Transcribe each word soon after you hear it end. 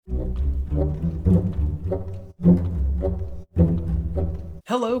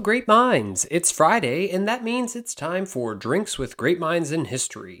Hello, Great Minds! It's Friday, and that means it's time for Drinks with Great Minds in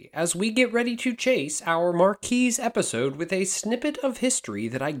History, as we get ready to chase our Marquise episode with a snippet of history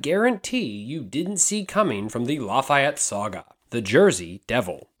that I guarantee you didn't see coming from the Lafayette Saga, the Jersey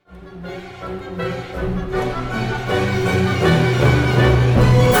Devil.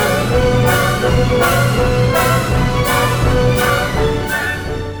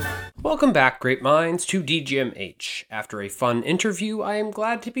 Welcome back, Great Minds, to DGMH. After a fun interview, I am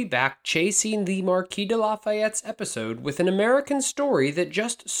glad to be back chasing the Marquis de Lafayette's episode with an American story that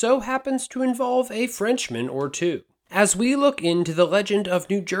just so happens to involve a Frenchman or two. As we look into the legend of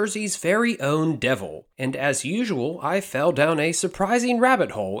New Jersey's very own devil, and as usual, I fell down a surprising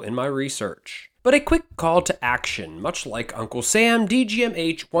rabbit hole in my research. But a quick call to action, much like Uncle Sam,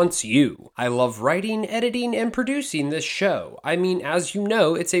 DGMH wants you. I love writing, editing, and producing this show. I mean, as you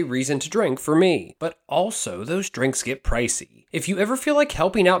know, it's a reason to drink for me. But also, those drinks get pricey. If you ever feel like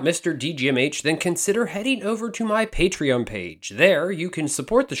helping out Mr. DGMH, then consider heading over to my Patreon page. There, you can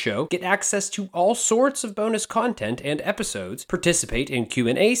support the show, get access to all sorts of bonus content and episodes, participate in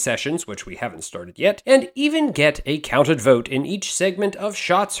Q&A sessions, which we haven't started yet, and even get a counted vote in each segment of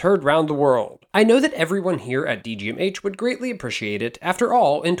Shots Heard Round the World. I know that everyone here at DGMH would greatly appreciate it. After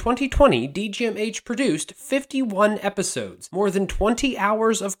all, in 2020, DGMH produced 51 episodes, more than 20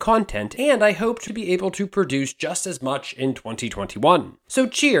 hours of content, and I hope to be able to produce just as much in 2021. So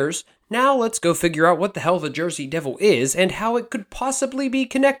cheers! Now let's go figure out what the hell the Jersey Devil is and how it could possibly be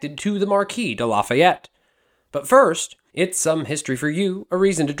connected to the Marquis de Lafayette. But first, it's some history for you, a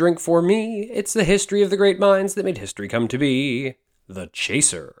reason to drink for me. It's the history of the great minds that made history come to be. The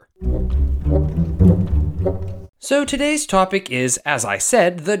Chaser. So today's topic is, as I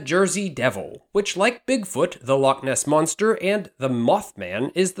said, the Jersey Devil, which, like Bigfoot, the Loch Ness Monster, and the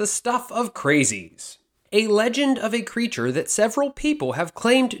Mothman, is the stuff of crazies. A legend of a creature that several people have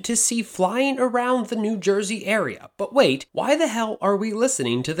claimed to see flying around the New Jersey area. But wait, why the hell are we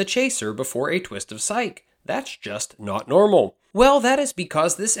listening to The Chaser before a twist of psych? That's just not normal. Well, that is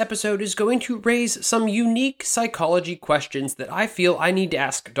because this episode is going to raise some unique psychology questions that I feel I need to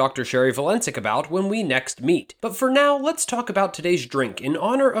ask Dr. Sherry Valencic about when we next meet. But for now, let's talk about today's drink. In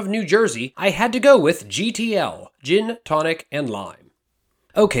honor of New Jersey, I had to go with GTL, Gin, Tonic, and Lime.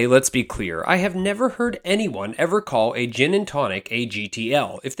 Okay, let's be clear. I have never heard anyone ever call a gin and tonic a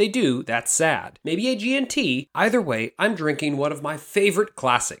GTL. If they do, that's sad. Maybe a G&T. Either way, I'm drinking one of my favorite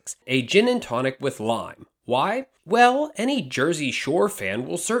classics, a gin and tonic with lime. Why? Well, any Jersey Shore fan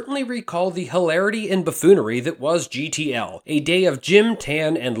will certainly recall the hilarity and buffoonery that was GTL, a day of gym,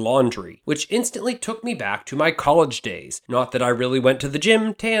 tan, and laundry, which instantly took me back to my college days. Not that I really went to the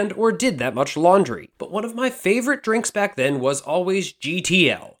gym, tanned, or did that much laundry, but one of my favorite drinks back then was always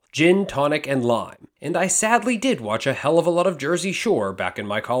GTL. Gin, tonic, and lime. And I sadly did watch a hell of a lot of Jersey Shore back in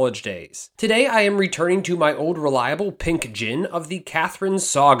my college days. Today I am returning to my old reliable pink gin of the Catherine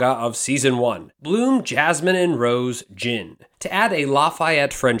Saga of Season 1. Bloom, Jasmine, and Rose Gin. To add a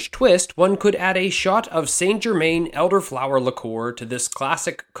Lafayette French twist, one could add a shot of Saint Germain elderflower liqueur to this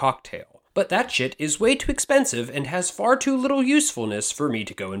classic cocktail. But that shit is way too expensive and has far too little usefulness for me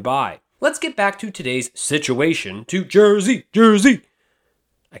to go and buy. Let's get back to today's situation to Jersey.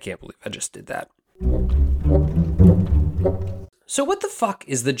 I can't believe I just did that. So what the fuck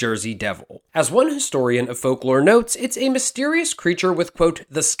is the Jersey Devil? As one historian of folklore notes, it's a mysterious creature with, quote,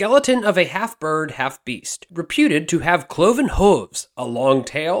 the skeleton of a half-bird, half-beast, reputed to have cloven hooves, a long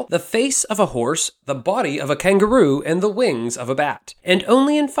tail, the face of a horse, the body of a kangaroo, and the wings of a bat. And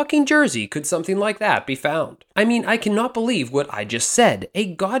only in fucking Jersey could something like that be found. I mean, I cannot believe what I just said.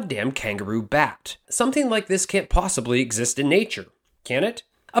 A goddamn kangaroo bat. Something like this can't possibly exist in nature. Can it?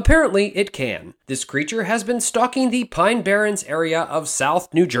 Apparently, it can. This creature has been stalking the Pine Barrens area of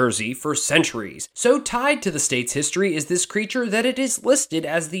South New Jersey for centuries. So tied to the state's history is this creature that it is listed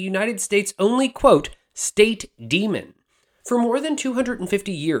as the United States' only, quote, state demon. For more than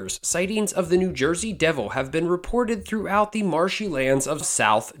 250 years, sightings of the New Jersey Devil have been reported throughout the marshy lands of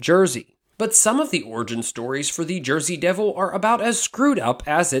South Jersey. But some of the origin stories for the Jersey Devil are about as screwed up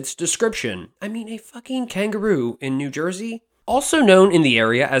as its description. I mean, a fucking kangaroo in New Jersey? Also known in the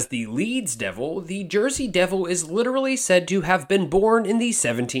area as the Leeds Devil, the Jersey Devil is literally said to have been born in the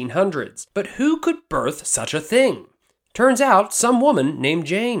 1700s. But who could birth such a thing? Turns out, some woman named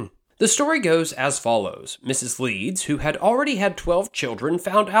Jane. The story goes as follows. Mrs. Leeds, who had already had 12 children,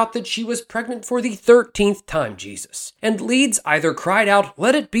 found out that she was pregnant for the 13th time, Jesus. And Leeds either cried out,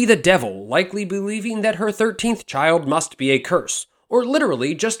 "Let it be the devil," likely believing that her 13th child must be a curse, or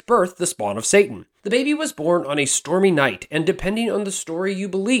literally just birthed the spawn of Satan. The baby was born on a stormy night, and depending on the story you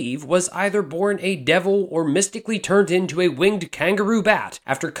believe, was either born a devil or mystically turned into a winged kangaroo bat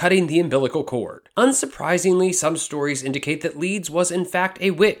after cutting the umbilical cord. Unsurprisingly, some stories indicate that Leeds was in fact a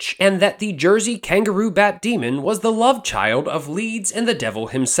witch, and that the Jersey kangaroo bat demon was the love child of Leeds and the devil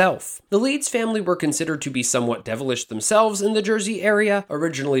himself. The Leeds family were considered to be somewhat devilish themselves in the Jersey area.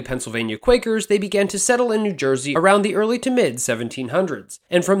 Originally Pennsylvania Quakers, they began to settle in New Jersey around the early to mid 1700s,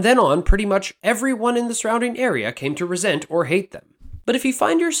 and from then on, pretty much everyone in the surrounding area came to resent or hate them. But if you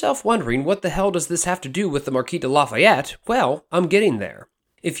find yourself wondering what the hell does this have to do with the Marquis de Lafayette, well, I'm getting there.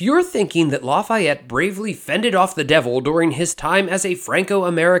 If you're thinking that Lafayette bravely fended off the devil during his time as a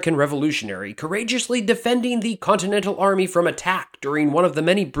Franco-American revolutionary, courageously defending the Continental Army from attack during one of the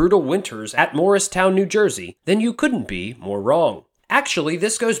many brutal winters at Morristown, New Jersey, then you couldn't be more wrong. Actually,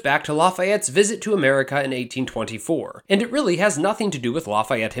 this goes back to Lafayette's visit to America in 1824, and it really has nothing to do with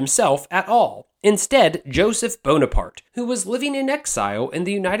Lafayette himself at all. Instead, Joseph Bonaparte, who was living in exile in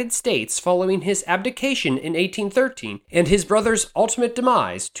the United States following his abdication in 1813 and his brother's ultimate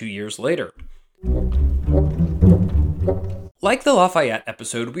demise 2 years later. Like the Lafayette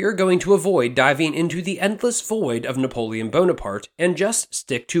episode, we are going to avoid diving into the endless void of Napoleon Bonaparte and just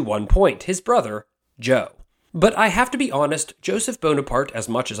stick to one point, his brother, Joe. But I have to be honest, Joseph Bonaparte, as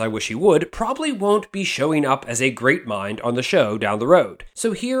much as I wish he would, probably won't be showing up as a great mind on the show down the road.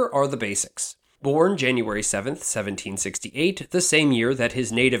 So here are the basics. Born January 7th, 1768, the same year that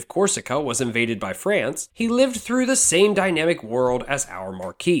his native Corsica was invaded by France, he lived through the same dynamic world as our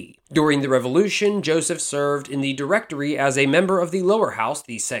Marquis. During the Revolution, Joseph served in the Directory as a member of the lower house,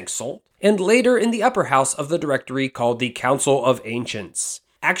 the Cinq Cents, and later in the upper house of the Directory called the Council of Ancients,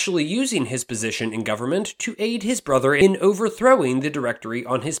 actually using his position in government to aid his brother in overthrowing the Directory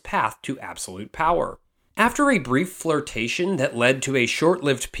on his path to absolute power. After a brief flirtation that led to a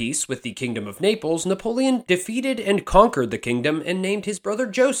short-lived peace with the Kingdom of Naples, Napoleon defeated and conquered the kingdom and named his brother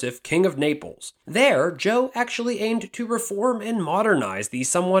Joseph King of Naples. There, Joe actually aimed to reform and modernize the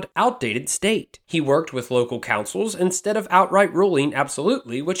somewhat outdated state. He worked with local councils instead of outright ruling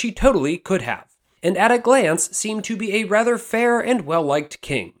absolutely, which he totally could have, and at a glance seemed to be a rather fair and well-liked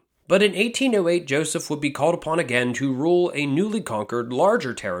king. But in 1808, Joseph would be called upon again to rule a newly conquered,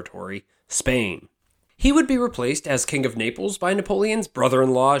 larger territory, Spain. He would be replaced as King of Naples by Napoleon's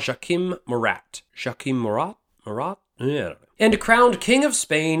brother-in-law, Joachim Murat. And crowned King of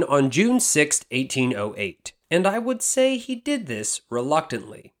Spain on June 6, 1808. And I would say he did this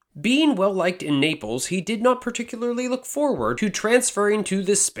reluctantly. Being well-liked in Naples, he did not particularly look forward to transferring to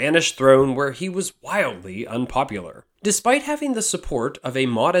the Spanish throne where he was wildly unpopular. Despite having the support of a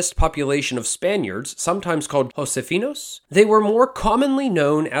modest population of Spaniards, sometimes called Josefinos, they were more commonly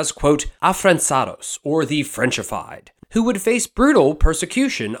known as, quote, afrancados, or the Frenchified, who would face brutal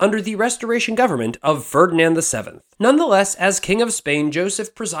persecution under the Restoration government of Ferdinand VII. Nonetheless, as King of Spain,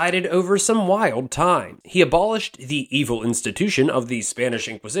 Joseph presided over some wild time. He abolished the evil institution of the Spanish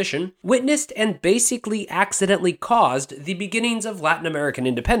Inquisition, witnessed and basically accidentally caused the beginnings of Latin American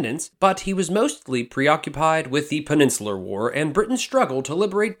independence, but he was mostly preoccupied with the Peninsular War and Britain's struggle to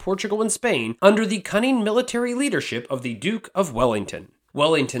liberate Portugal and Spain under the cunning military leadership of the Duke of Wellington.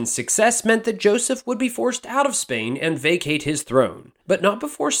 Wellington's success meant that Joseph would be forced out of Spain and vacate his throne, but not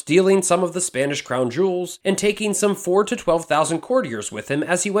before stealing some of the Spanish crown jewels and taking some 4,000 to 12,000 courtiers with him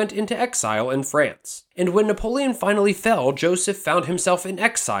as he went into exile in France. And when Napoleon finally fell, Joseph found himself in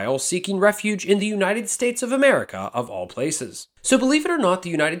exile, seeking refuge in the United States of America, of all places. So believe it or not, the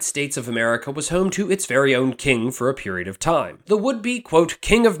United States of America was home to its very own king for a period of time. The would-be, quote,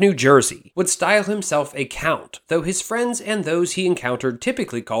 King of New Jersey would style himself a count, though his friends and those he encountered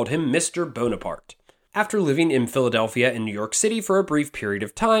typically called him Mr. Bonaparte. After living in Philadelphia and New York City for a brief period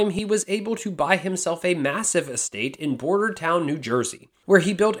of time, he was able to buy himself a massive estate in Bordertown, New Jersey, where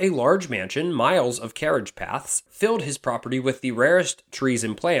he built a large mansion, miles of carriage paths, filled his property with the rarest trees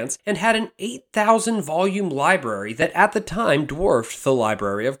and plants, and had an 8,000-volume library that at the time dwarfed the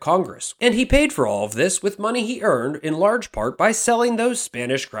Library of Congress. And he paid for all of this with money he earned in large part by selling those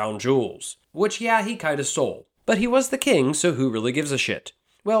Spanish crown jewels. Which, yeah, he kinda stole. But he was the king, so who really gives a shit?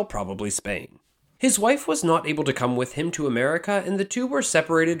 Well, probably Spain. His wife was not able to come with him to America, and the two were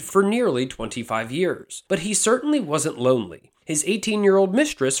separated for nearly 25 years. But he certainly wasn't lonely. His 18-year-old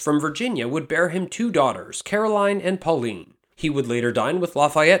mistress from Virginia would bear him 2 daughters, Caroline and Pauline. He would later dine with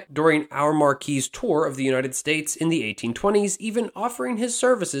Lafayette during our Marquis's tour of the United States in the 1820s, even offering his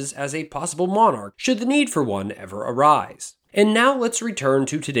services as a possible monarch should the need for one ever arise. And now let's return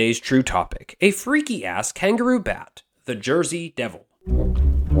to today's true topic, a freaky-ass kangaroo bat, the Jersey Devil.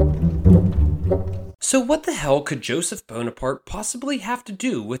 So what the hell could Joseph Bonaparte possibly have to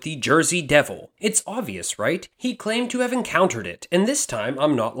do with the Jersey Devil? It's obvious, right? He claimed to have encountered it, and this time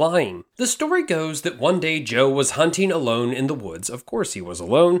I'm not lying. The story goes that one day Joe was hunting alone in the woods, of course he was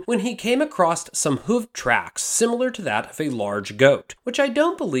alone, when he came across some hooved tracks similar to that of a large goat, which I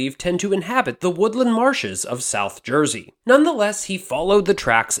don't believe tend to inhabit the woodland marshes of South Jersey. Nonetheless, he followed the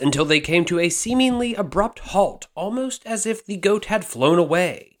tracks until they came to a seemingly abrupt halt, almost as if the goat had flown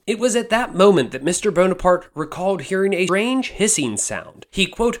away. It was at that moment that Mr. Bonaparte recalled hearing a strange hissing sound. He,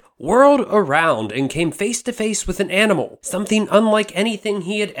 quote, whirled around and came face to face with an animal, something unlike anything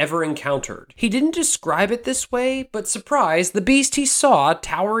he had ever encountered. He didn't describe it this way, but surprised, the beast he saw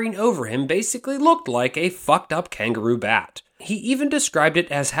towering over him basically looked like a fucked up kangaroo bat. He even described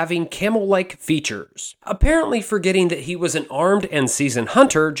it as having camel-like features. Apparently forgetting that he was an armed and seasoned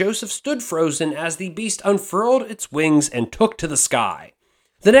hunter, Joseph stood frozen as the beast unfurled its wings and took to the sky.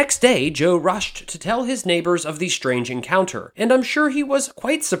 The next day, Joe rushed to tell his neighbors of the strange encounter, and I'm sure he was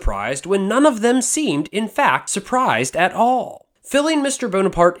quite surprised when none of them seemed, in fact, surprised at all. Filling Mr.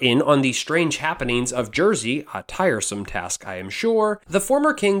 Bonaparte in on the strange happenings of Jersey, a tiresome task I am sure, the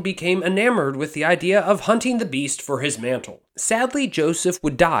former king became enamored with the idea of hunting the beast for his mantle. Sadly, Joseph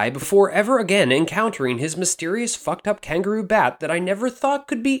would die before ever again encountering his mysterious fucked up kangaroo bat that I never thought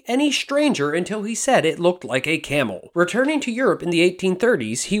could be any stranger until he said it looked like a camel. Returning to Europe in the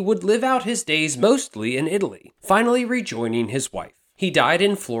 1830s, he would live out his days mostly in Italy, finally rejoining his wife. He died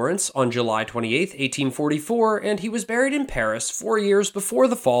in Florence on July 28, 1844, and he was buried in Paris 4 years before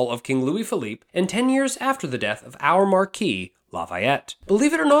the fall of King Louis Philippe and 10 years after the death of our Marquis, Lafayette.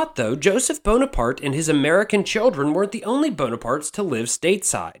 Believe it or not, though, Joseph Bonaparte and his American children weren't the only Bonapartes to live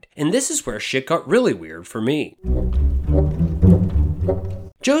stateside, and this is where shit got really weird for me.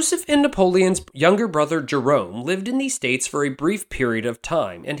 Joseph and Napoleon's younger brother Jerome lived in the States for a brief period of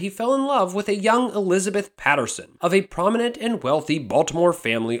time, and he fell in love with a young Elizabeth Patterson of a prominent and wealthy Baltimore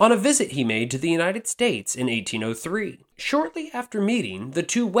family on a visit he made to the United States in 1803. Shortly after meeting, the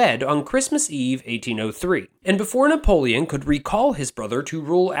two wed on Christmas Eve 1803, and before Napoleon could recall his brother to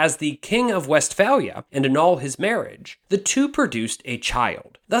rule as the King of Westphalia and annul his marriage, the two produced a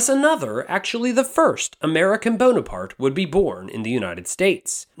child. Thus another, actually the first, American Bonaparte would be born in the United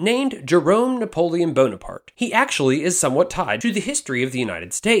States. Named Jerome Napoleon Bonaparte, he actually is somewhat tied to the history of the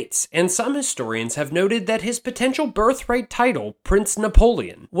United States, and some historians have noted that his potential birthright title, Prince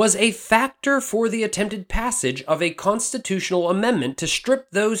Napoleon, was a factor for the attempted passage of a constitutional amendment to strip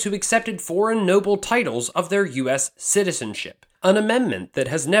those who accepted foreign noble titles of their U.S. citizenship, an amendment that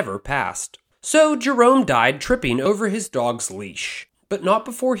has never passed. So Jerome died tripping over his dog's leash, but not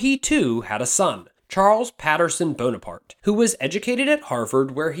before he too had a son, Charles Patterson Bonaparte, who was educated at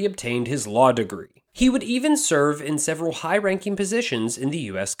Harvard where he obtained his law degree. He would even serve in several high-ranking positions in the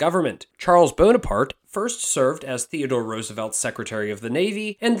U.S. government. Charles Bonaparte first served as Theodore Roosevelt's Secretary of the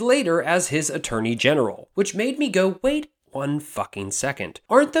Navy and later as his Attorney General, which made me go, wait one fucking second.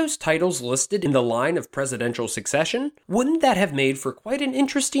 Aren't those titles listed in the line of presidential succession? Wouldn't that have made for quite an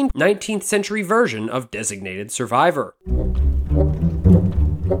interesting 19th century version of designated survivor?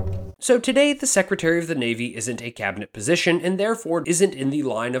 So today, the Secretary of the Navy isn't a cabinet position and therefore isn't in the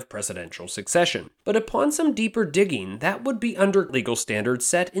line of presidential succession. But upon some deeper digging, that would be under legal standards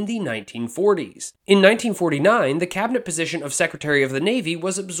set in the 1940s. In 1949, the cabinet position of Secretary of the Navy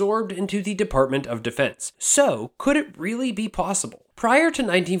was absorbed into the Department of Defense. So, could it really be possible? Prior to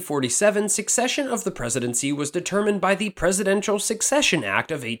 1947, succession of the presidency was determined by the Presidential Succession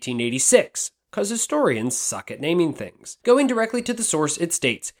Act of 1886. Because historians suck at naming things. Going directly to the source, it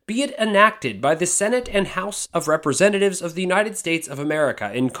states, be it enacted by the Senate and House of Representatives of the United States of America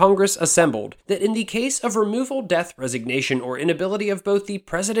in Congress assembled, that in the case of removal, death, resignation, or inability of both the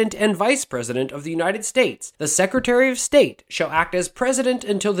President and Vice President of the United States, the Secretary of State shall act as President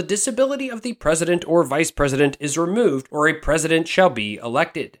until the disability of the President or Vice President is removed or a President shall be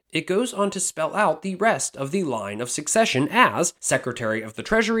elected. It goes on to spell out the rest of the line of succession as Secretary of the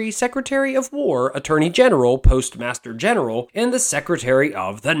Treasury, Secretary of War, Attorney General, Postmaster General, and the Secretary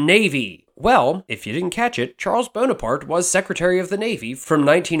of the Navy. Well, if you didn't catch it, Charles Bonaparte was Secretary of the Navy from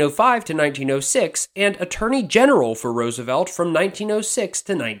 1905 to 1906 and Attorney General for Roosevelt from 1906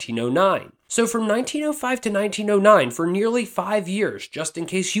 to 1909. So from 1905 to 1909, for nearly 5 years, just in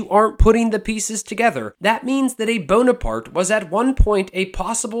case you aren't putting the pieces together, that means that a Bonaparte was at one point a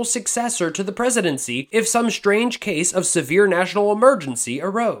possible successor to the presidency if some strange case of severe national emergency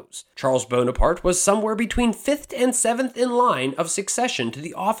arose. Charles Bonaparte was somewhere between 5th and 7th in line of succession to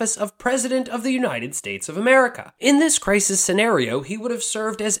the office of President of the United States of America. In this crisis scenario, he would have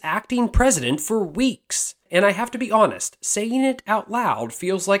served as acting president for weeks. and I have to be honest, saying it out loud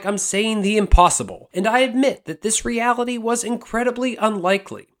feels like I'm saying the impossible, and I admit that this reality was incredibly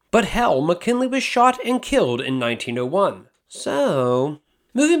unlikely. But hell, McKinley was shot and killed in 1901. So,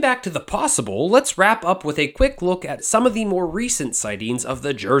 moving back to the possible, let's wrap up with a quick look at some of the more recent sightings of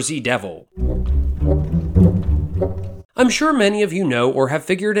the Jersey Devil. I'm sure many of you know or have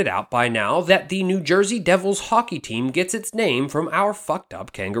figured it out by now that the New Jersey Devils hockey team gets its name from our fucked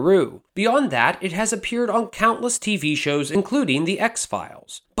up kangaroo. Beyond that, it has appeared on countless TV shows including The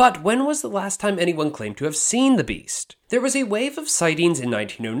X-Files. But when was the last time anyone claimed to have seen the beast? There was a wave of sightings in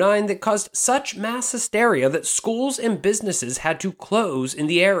 1909 that caused such mass hysteria that schools and businesses had to close in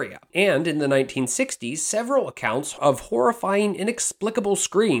the area. And in the 1960s, several accounts of horrifying, inexplicable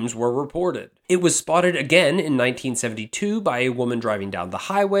screams were reported. It was spotted again in 1972 by a woman driving down the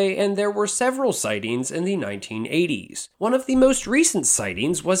highway, and there were several sightings in the 1980s. One of the most recent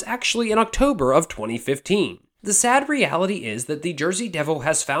sightings was actually in October of 2015. The sad reality is that the Jersey Devil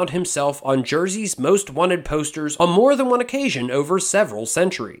has found himself on Jersey's most wanted posters on more than one occasion over several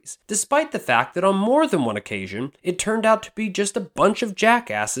centuries, despite the fact that on more than one occasion, it turned out to be just a bunch of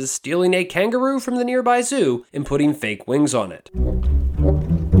jackasses stealing a kangaroo from the nearby zoo and putting fake wings on it.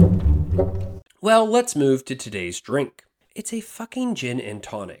 Well, let's move to today's drink. It's a fucking gin and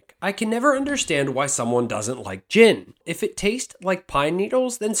tonic. I can never understand why someone doesn't like gin. If it tastes like pine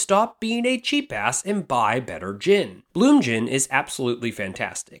needles, then stop being a cheap ass and buy better gin. Bloom Gin is absolutely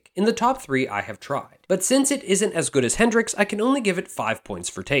fantastic. In the top 3 I have tried. But since it isn't as good as Hendrick's, I can only give it 5 points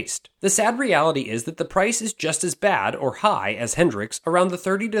for taste. The sad reality is that the price is just as bad or high as Hendrick's, around the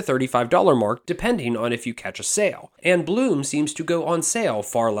 $30 to $35 mark depending on if you catch a sale. And Bloom seems to go on sale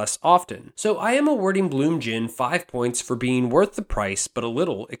far less often. So I am awarding Bloom Gin 5 points for being worth the price but a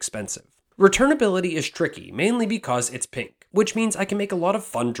little expensive. Returnability is tricky, mainly because it's pink, which means I can make a lot of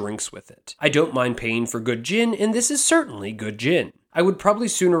fun drinks with it. I don't mind paying for good gin, and this is certainly good gin. I would probably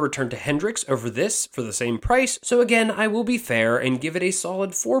sooner return to Hendrick's over this for the same price, so again, I will be fair and give it a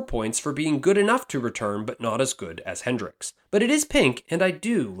solid 4 points for being good enough to return, but not as good as Hendrick's. But it is pink, and I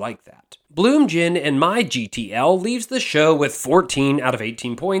do like that. Bloom Gin and my GTL leaves the show with 14 out of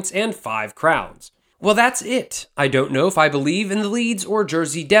 18 points and 5 crowns. Well, that's it. I don't know if I believe in the Leeds or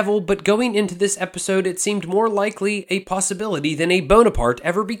Jersey Devil, but going into this episode, it seemed more likely a possibility than a Bonaparte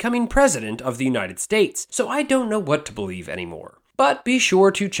ever becoming president of the United States, so I don't know what to believe anymore. But be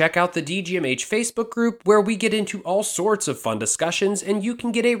sure to check out the DGMH Facebook group where we get into all sorts of fun discussions and you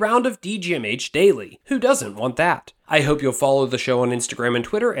can get a round of DGMH daily. Who doesn't want that? I hope you'll follow the show on Instagram and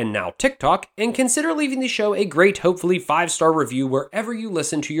Twitter and now TikTok, and consider leaving the show a great, hopefully 5-star review wherever you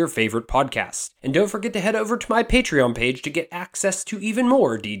listen to your favorite podcasts. And don't forget to head over to my Patreon page to get access to even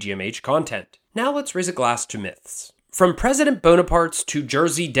more DGMH content. Now let's raise a glass to myths. From President Bonapartes to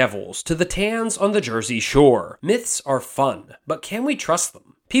Jersey Devils to the tans on the Jersey Shore, myths are fun, but can we trust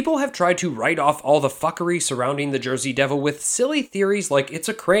them? People have tried to write off all the fuckery surrounding the Jersey Devil with silly theories like it's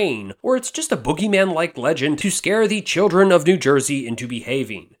a crane, or it's just a boogeyman-like legend to scare the children of New Jersey into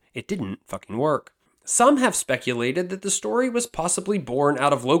behaving. It didn't fucking work. Some have speculated that the story was possibly born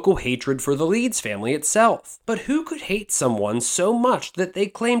out of local hatred for the Leeds family itself. But who could hate someone so much that they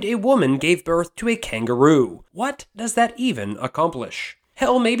claimed a woman gave birth to a kangaroo? What does that even accomplish?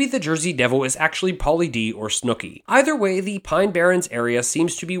 Hell, maybe the Jersey Devil is actually Pauly D or Snooki. Either way, the Pine Barrens area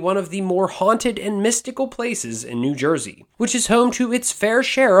seems to be one of the more haunted and mystical places in New Jersey, which is home to its fair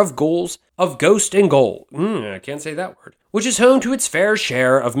share of ghost and gold. I can't say that word. Which is home to its fair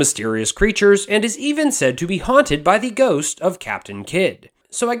share of mysterious creatures and is even said to be haunted by the ghost of Captain Kidd.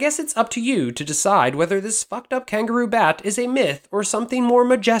 So I guess it's up to you to decide whether this fucked up kangaroo bat is a myth or something more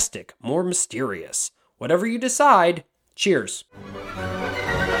majestic, more mysterious. Whatever you decide, cheers.